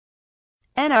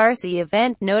NRC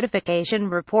Event Notification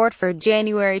Report for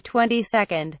January 22,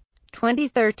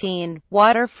 2013,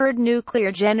 Waterford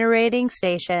Nuclear Generating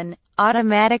Station,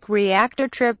 automatic reactor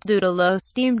trip due to low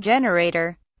steam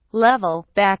generator level.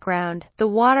 Background: the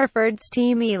Waterford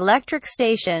Steam Electric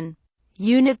Station,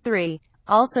 Unit 3,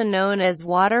 also known as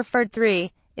Waterford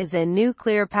 3, is a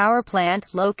nuclear power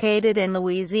plant located in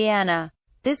Louisiana.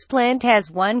 This plant has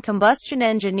one combustion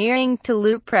engineering to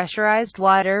loop pressurized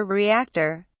water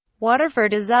reactor.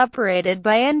 Waterford is operated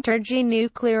by Entergy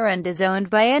Nuclear and is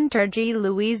owned by Entergy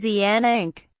Louisiana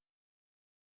Inc.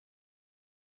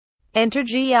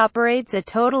 Entergy operates a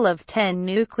total of 10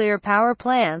 nuclear power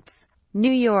plants: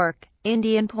 New York,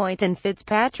 Indian Point and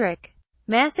Fitzpatrick,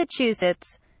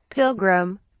 Massachusetts,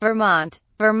 Pilgrim, Vermont,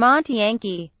 Vermont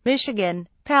Yankee, Michigan,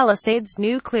 Palisades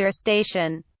Nuclear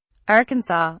Station,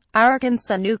 Arkansas,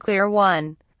 Arkansas Nuclear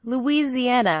 1,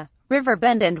 Louisiana,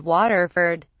 Riverbend and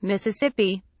Waterford,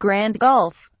 Mississippi, Grand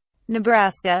Gulf,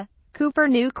 Nebraska, Cooper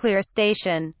Nuclear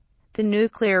Station. The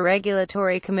Nuclear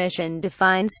Regulatory Commission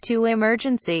defines 2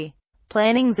 emergency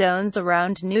planning zones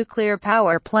around nuclear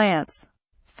power plants.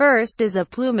 First is a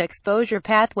plume exposure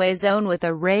pathway zone with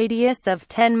a radius of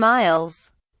 10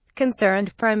 miles,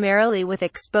 concerned primarily with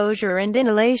exposure and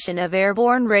inhalation of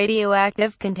airborne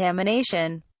radioactive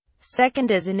contamination. Second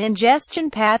is an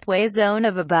ingestion pathway zone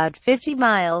of about 50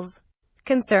 miles,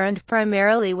 concerned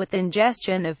primarily with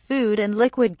ingestion of food and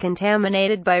liquid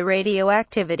contaminated by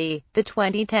radioactivity. The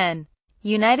 2010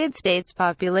 United States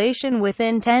population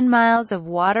within 10 miles of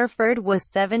Waterford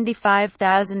was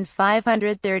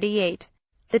 75,538.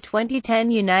 The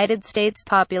 2010 United States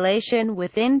population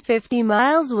within 50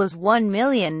 miles was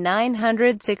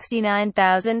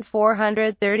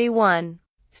 1,969,431.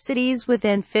 Cities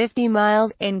within 50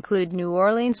 miles include New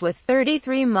Orleans with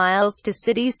 33 miles to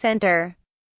city center.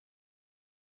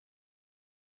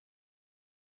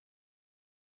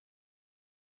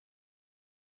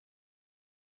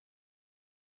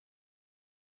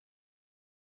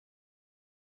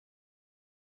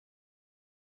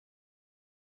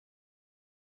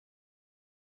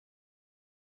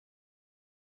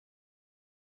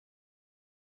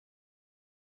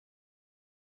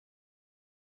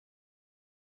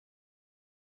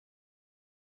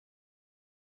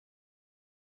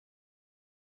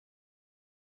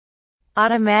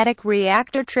 Automatic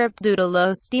reactor trip due to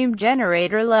low steam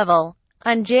generator level.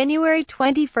 On January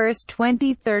 21,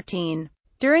 2013,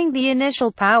 during the initial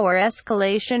power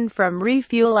escalation from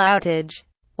refuel outage,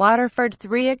 Waterford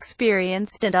 3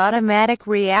 experienced an automatic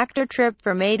reactor trip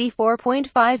from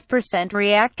 84.5%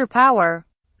 reactor power.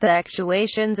 The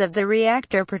actuations of the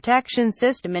Reactor Protection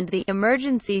System and the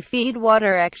Emergency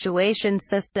Feedwater Actuation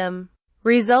System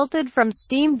resulted from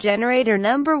steam generator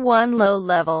number 1 low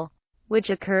level, which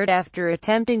occurred after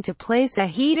attempting to place a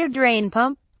heater drain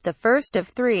pump, the first of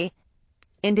 3,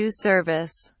 into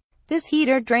service. This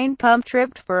heater drain pump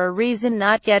tripped for a reason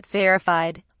not yet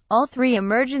verified. All 3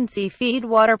 emergency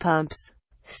feedwater pumps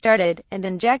started and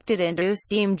injected into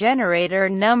steam generator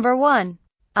number 1.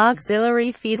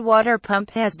 Auxiliary feedwater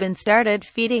pump has been started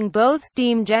feeding both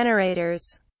steam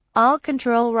generators. All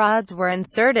control rods were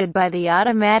inserted by the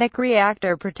automatic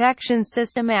reactor protection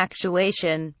system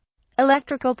actuation.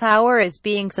 Electrical power is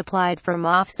being supplied from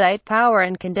off-site power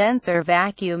and condenser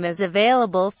vacuum is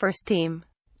available for steam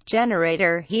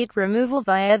generator heat removal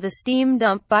via the steam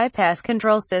dump bypass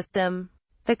control system.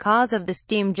 The cause of the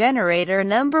steam generator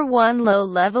number 1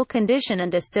 low-level condition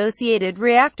and associated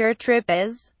reactor trip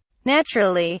is,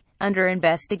 naturally, under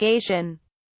investigation.